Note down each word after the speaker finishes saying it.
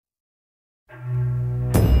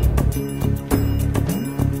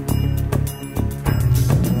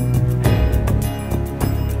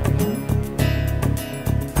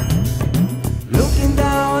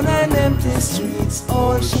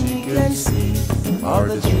see. All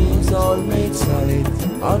the dreams all made solid,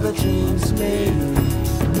 all the dreams made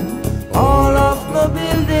real. All of the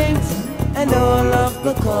buildings and all of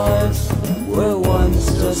the cars were once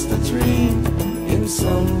just a dream in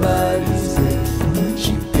somebody's head.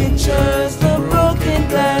 She pictures the broken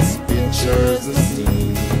glass, pictures the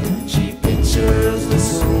steam. She pictures the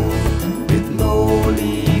soul with no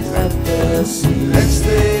leaves at the sea. Let's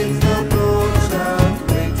take the boat out,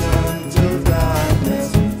 wait until darkness.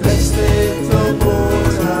 Let's take the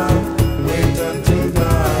boat out, wait until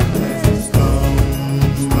darkness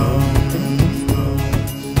comes.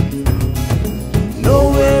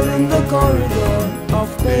 Nowhere in the corridor of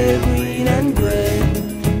pale green and grey,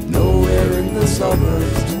 nowhere in the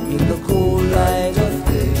suburbs, in the cold light of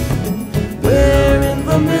day. We're in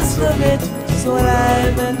the midst of it, so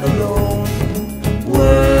alive and alone.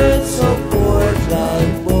 Words support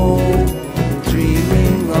like bow,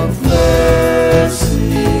 dreaming of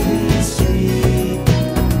Mercy Street,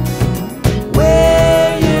 where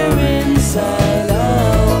you're inside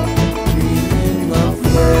out, dreaming of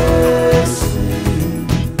mercy.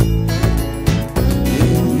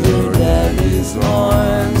 In your daddy's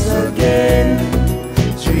arms again,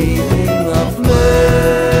 dreaming of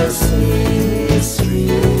Mercy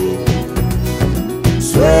Street.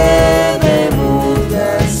 Swear they moved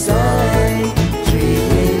that sign,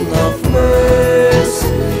 dreaming of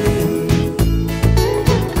mercy.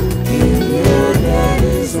 In your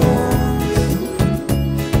daddy's arms.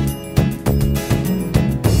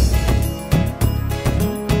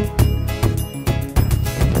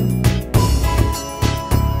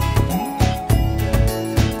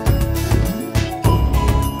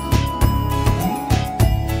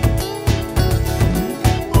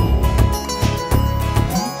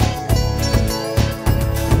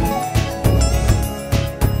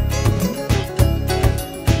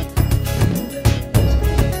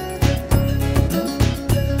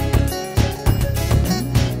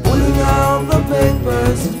 Pulling out the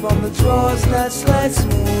papers from the drawers that slide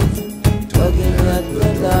smooth, tugging at the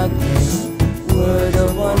darkness, word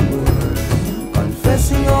of one word,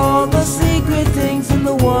 confessing all the secret things in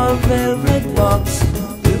the warm velvet box.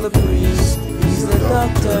 Till the priest, he's the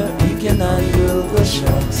doctor, he can handle the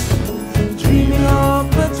shocks. Dreaming of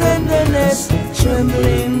the tenderness,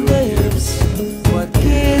 trembling the hips, but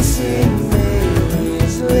kissing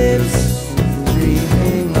Mary's lips.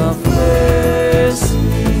 Dreaming of Mercy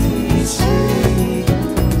Street,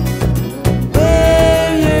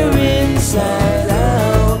 where you're inside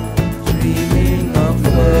out, dreaming of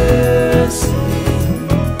mercy.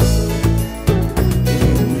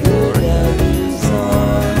 In your daddy's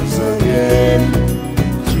arms again,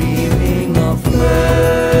 dreaming of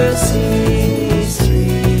Mercy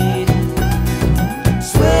Street.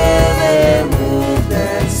 Swear they moved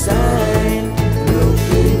that sign,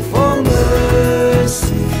 looking for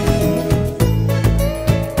mercy.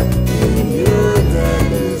 In your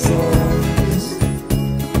daddy's arms.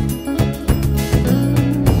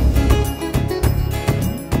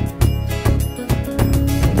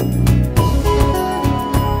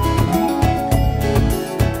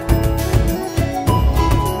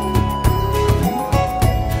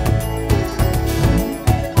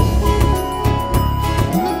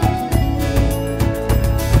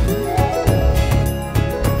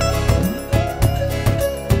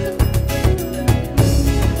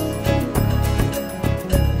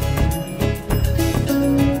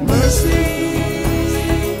 Mercy,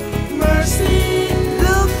 mercy,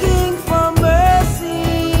 looking for mercy.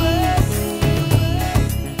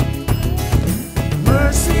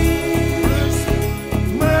 Mercy,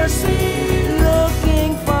 mercy,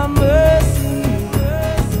 looking for mercy.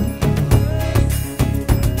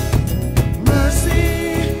 Mercy,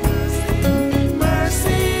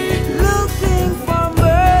 mercy, looking for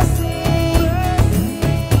mercy.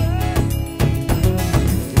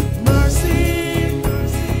 Mercy,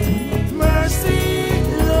 mercy,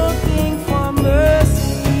 looking for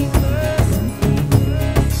mercy.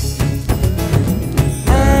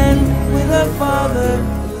 And with her father,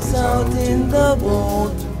 who's out in the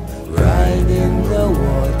boat, riding the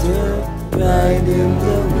water, riding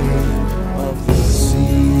the wind.